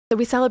So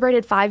we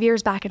celebrated 5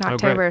 years back in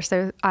October. Okay.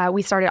 So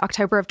we started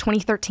October of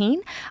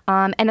 2013.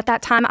 And at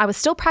that time, I was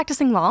still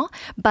practicing law,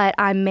 but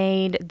I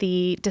made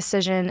the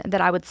decision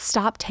that I would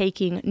stop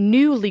taking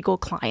new legal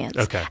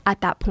clients at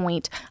that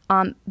point.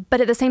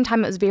 But at the same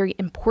time, it was very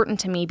important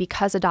to me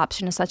because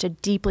adoption is such a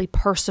deeply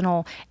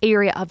personal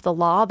area of the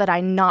law that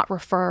I not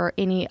refer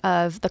any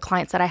of the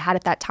clients that I had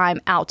at that time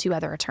out to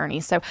other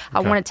attorneys. So I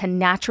wanted to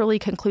naturally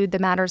conclude the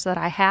matters that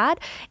I had.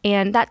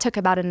 And that took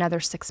about another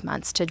 6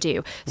 months to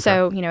do.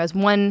 So, as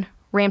one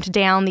ramped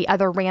down, the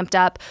other ramped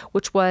up,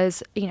 which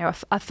was,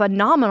 a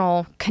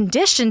phenomenal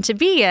condition to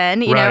be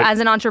in, you know, as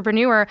an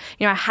entrepreneur.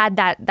 I had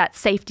that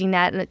safety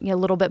net, a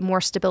little bit more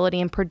stability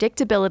and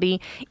predictability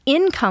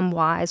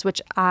income-wise,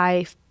 which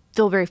I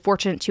feel very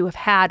fortunate to have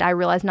had. I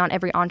realize not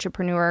every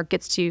entrepreneur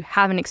gets to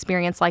have an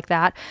experience like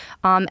that.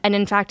 And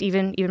in fact,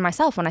 even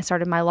myself, when I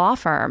started my law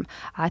firm,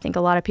 I think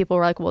a lot of people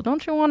were like, well,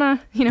 don't you want to,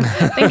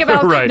 think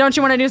about, don't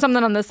you want to do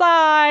something on the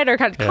side or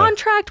kind of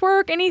contract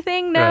work,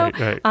 anything? No.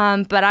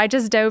 But I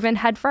just dove in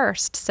head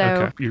first.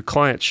 So your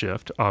client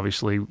shift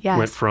obviously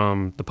went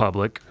from the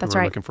public who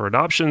were looking for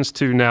adoptions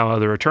to now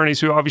other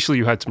attorneys who obviously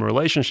you had some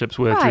relationships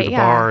with through the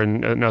bar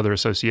and other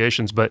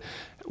associations. But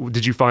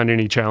did you find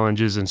any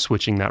challenges in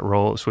switching that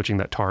role, switching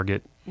that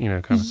target?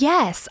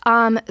 Yes.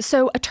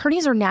 So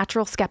attorneys are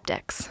natural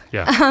skeptics.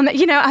 Yeah.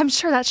 I'm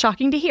sure that's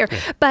shocking to hear,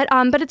 but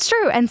it's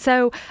true. And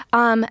so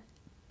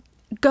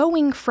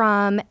going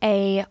from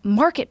a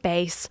market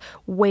base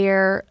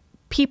where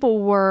people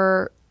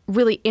were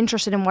really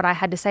interested in what I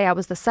had to say, I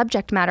was the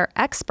subject matter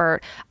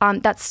expert.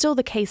 That's still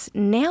the case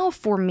now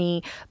for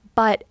me.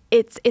 But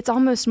it's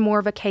almost more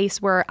of a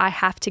case where I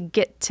have to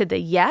get to the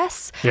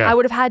yes. I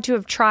would have had to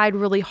have tried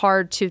really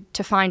hard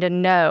to find a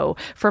no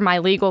for my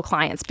legal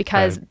clients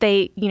because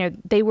they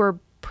were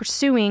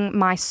pursuing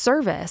my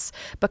service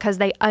because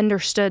they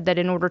understood that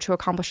in order to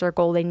accomplish their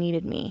goal, they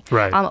needed me.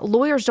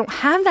 Lawyers don't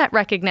have that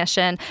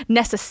recognition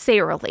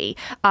necessarily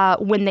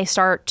when they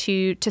start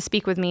to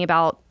speak with me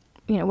about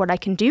what I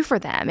can do for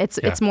them.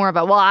 It's more of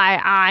a, well,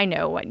 I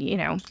know what,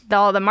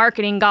 all the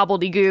marketing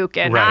gobbledygook,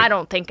 and I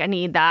don't think I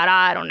need that.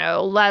 I don't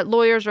know.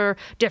 Lawyers are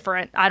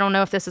different. I don't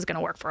know if this is going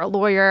to work for a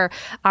lawyer.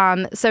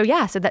 So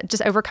that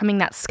just overcoming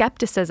that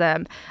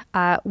skepticism,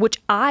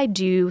 which I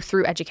do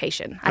through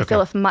education. I feel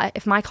if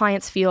my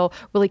clients feel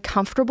really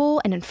comfortable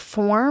and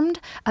informed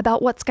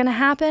about what's going to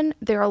happen,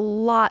 they're a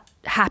lot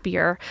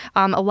happier,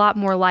 a lot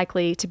more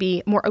likely to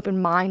be more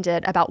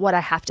open-minded about what I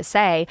have to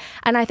say.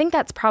 And I think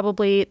that's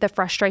probably the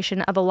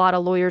frustration of a lot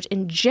of lawyers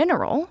in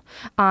general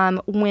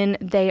when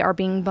they are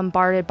being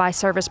bombarded by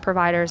service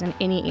providers in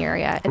any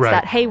area. It's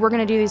that, hey, we're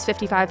going to do these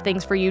 55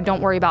 things for you.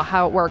 Don't worry about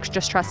how it works.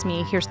 Just trust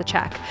me. Here's the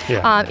check.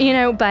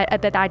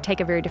 But I take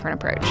a very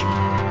different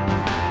approach.